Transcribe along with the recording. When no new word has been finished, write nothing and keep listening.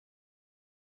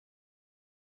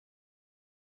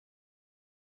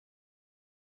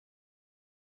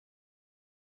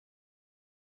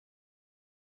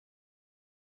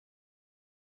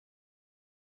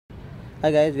Hi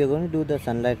guys, we are going to do the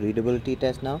sunlight readability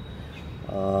test now.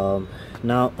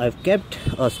 Now I've kept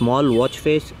a small watch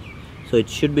face, so it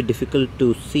should be difficult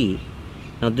to see.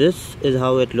 Now this is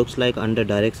how it looks like under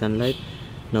direct sunlight.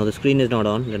 Now the screen is not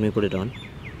on, let me put it on.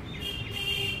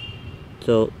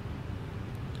 So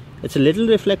it's a little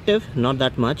reflective, not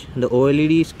that much. The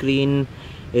OLED screen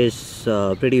is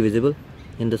pretty visible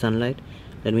in the sunlight.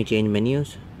 Let me change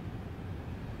menus.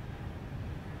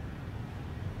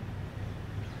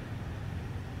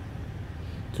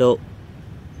 So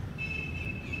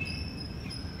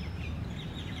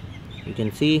you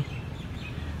can see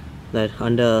that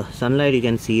under sunlight you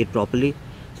can see it properly,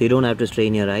 so you don't have to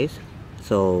strain your eyes.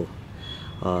 So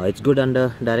it's good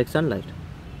under direct sunlight.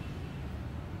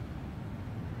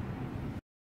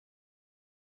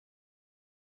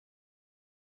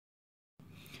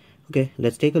 Okay,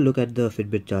 let's take a look at the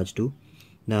Fitbit Charge 2.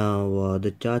 Now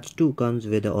the Charge 2 comes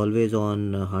with an always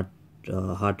on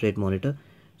heart rate monitor,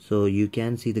 so you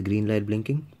can see the green light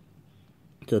blinking.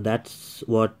 So that's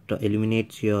what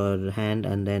illuminates your hand,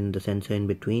 and then the sensor in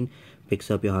between picks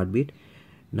up your heartbeat.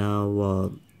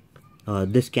 Now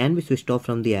this can be switched off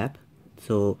from the app,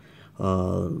 so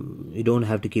you don't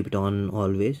have to keep it on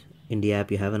always. In the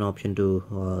app you have an option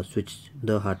to switch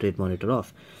the heart rate monitor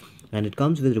off, and it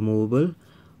comes with removable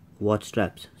watch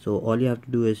straps. So all you have to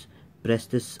do is press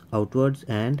this outwards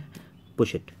and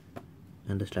push it,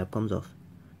 and the strap comes off.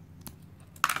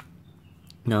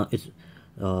 Now it's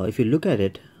if you look at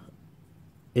it,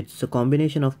 it's a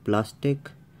combination of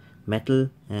plastic, metal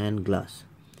and glass.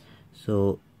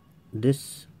 So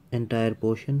this entire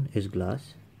portion is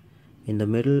glass, in the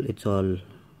middle it's all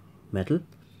metal,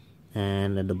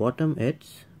 and at the bottom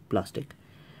it's plastic.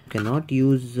 You cannot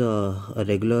use a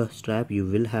regular strap. You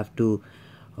will have to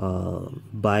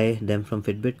buy them from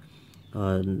Fitbit.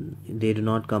 They do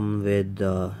not come with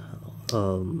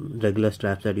regular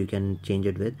straps that you can change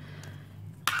it with.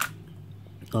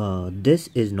 This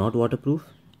is not waterproof,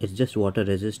 it's just water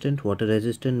resistant. Water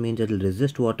resistant means it will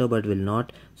resist water but will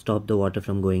not stop the water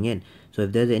from going in. So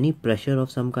if there's any pressure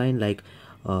of some kind, like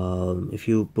if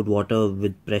you put water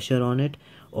with pressure on it,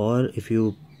 or if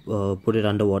you put it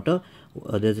underwater,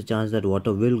 there's a chance that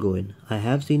water will go in. I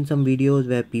have seen some videos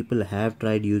where people have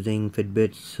tried using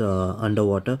Fitbits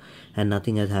underwater and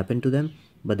nothing has happened to them,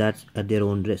 but that's at their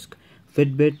own risk.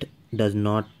 Fitbit does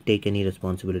not take any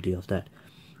responsibility of that.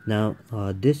 Now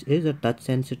this is a touch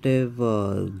sensitive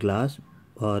glass,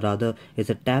 rather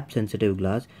it's a tap sensitive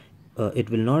glass.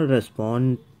 It will not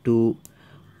respond to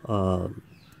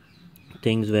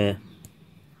things where,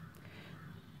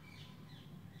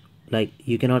 like,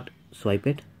 you cannot swipe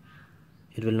it.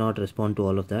 It will not respond to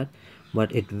all of that,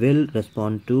 but it will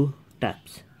respond to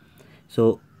taps.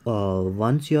 So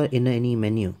once you're in any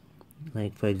menu,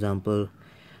 like for example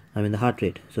I'm in the heart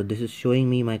rate, so this is showing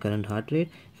me my current heart rate.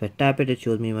 If I tap it, it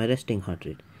shows me my resting heart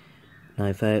rate. Now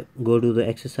if I go to the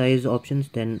exercise options,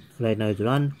 then right now it's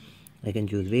run. I can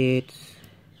choose weights,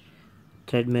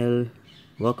 treadmill,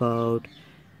 workout.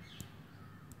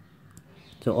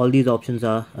 So all these options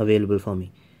are available for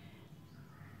me.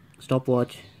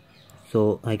 Stopwatch,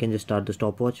 so I can just start the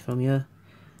stopwatch from here.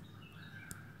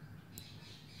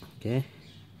 Okay,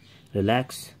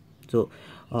 relax. So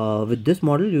with this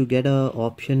model you get a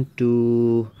option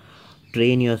to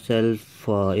train yourself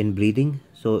in breathing,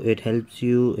 so it helps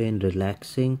you in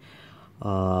relaxing.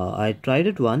 I tried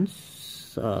it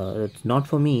once. It's not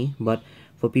for me, but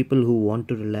for people who want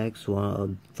to relax,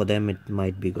 for them it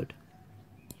might be good.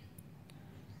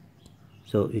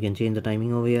 So you can change the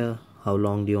timing over here. How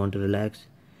long do you want to relax?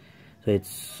 So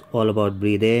it's all about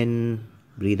breathe in,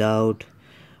 breathe out,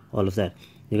 all of that.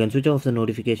 You can switch off the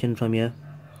notification from here,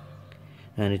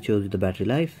 and it shows you the battery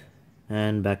life,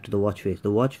 and back to the watch face.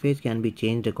 The watch face can be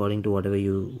changed according to whatever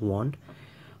you want.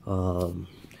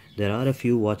 There are a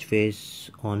few watch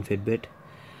face on Fitbit,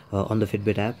 on the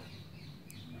Fitbit app.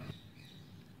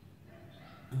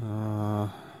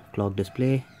 Clock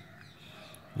display,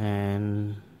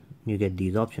 and you get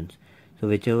these options. So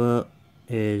whichever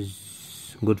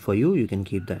is good for you, you can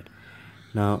keep that.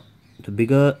 Now the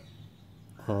bigger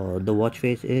the watch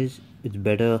face is, it's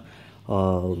better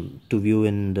to view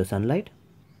in the sunlight.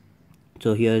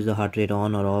 So here is the heart rate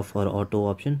on or off or auto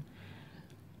option,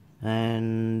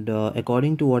 and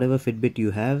according to whatever Fitbit you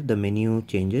have, the menu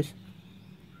changes.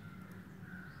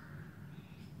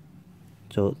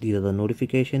 So these are the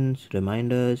notifications,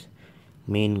 reminders,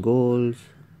 main goals,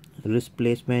 wrist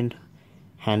placement,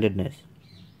 handedness.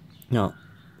 Now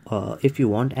if you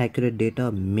want accurate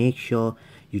data, make sure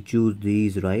you choose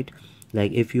these right.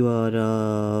 Like if you are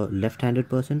a left-handed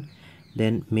person,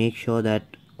 then make sure that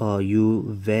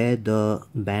you wear the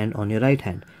band on your right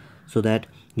hand, so that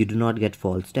you do not get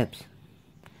false steps.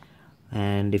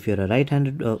 And if you're a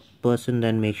right-handed person,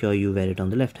 then make sure you wear it on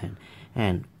the left hand.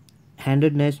 And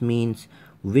handedness means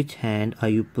which hand are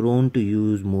you prone to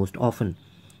use most often.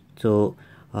 So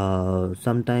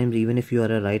sometimes even if you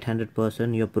are a right-handed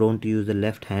person, you're prone to use the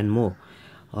left hand more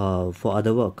for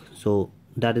other work. So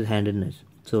that is handedness.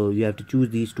 So you have to choose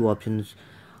these two options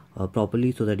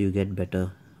properly so that you get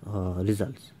better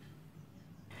results.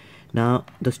 Now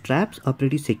the straps are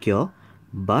pretty secure,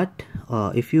 but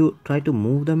if you try to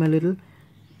move them a little,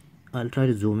 I'll try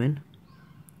to zoom in,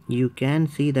 you can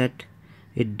see that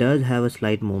it does have a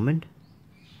slight movement.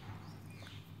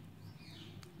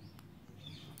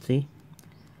 See,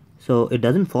 so it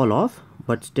doesn't fall off,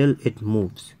 but still it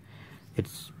moves.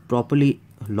 It's properly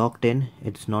locked in,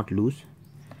 it's not loose,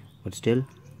 but still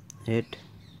it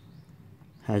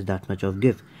has that much of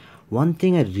give. One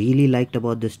thing I really liked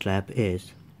about this strap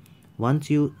is once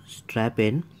you strap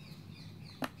in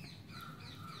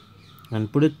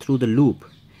and put it through the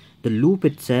loop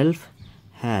itself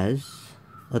has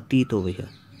a teeth over here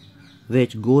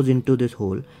which goes into this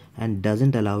hole and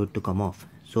doesn't allow it to come off.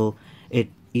 So it,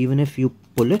 even if you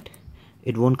pull it,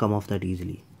 it won't come off that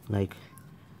easily. Like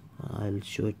I'll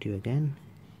show it to you again.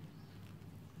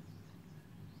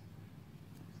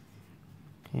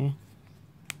 Okay,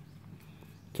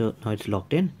 so now it's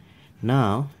locked in.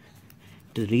 Now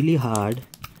it is really hard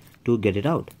to get it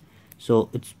out. So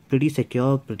it's pretty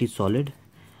secure, pretty solid.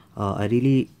 I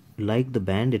really like the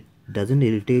band. It doesn't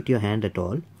irritate your hand at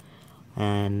all,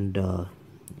 and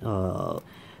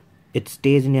it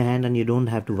stays in your hand and you don't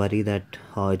have to worry that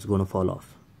it's going to fall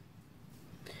off.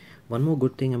 One more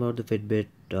good thing about the Fitbit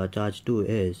Charge 2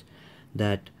 is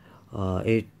that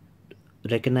it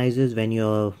recognizes when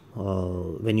you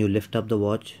lift up the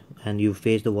watch and you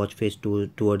face the watch face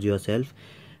towards yourself.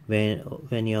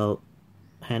 When your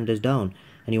hand is down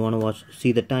and you want to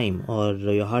see the time or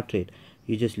your heart rate,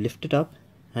 you just lift it up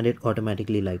and it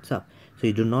automatically lights up. So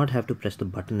you do not have to press the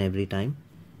button every time.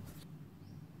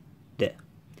 There.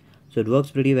 So it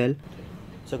works pretty well.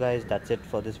 So guys, that's it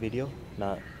for this video.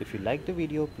 Now if you like the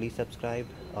video, please subscribe,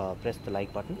 press the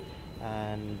like button,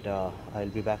 and I'll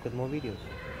be back with more videos.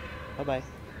 Bye bye.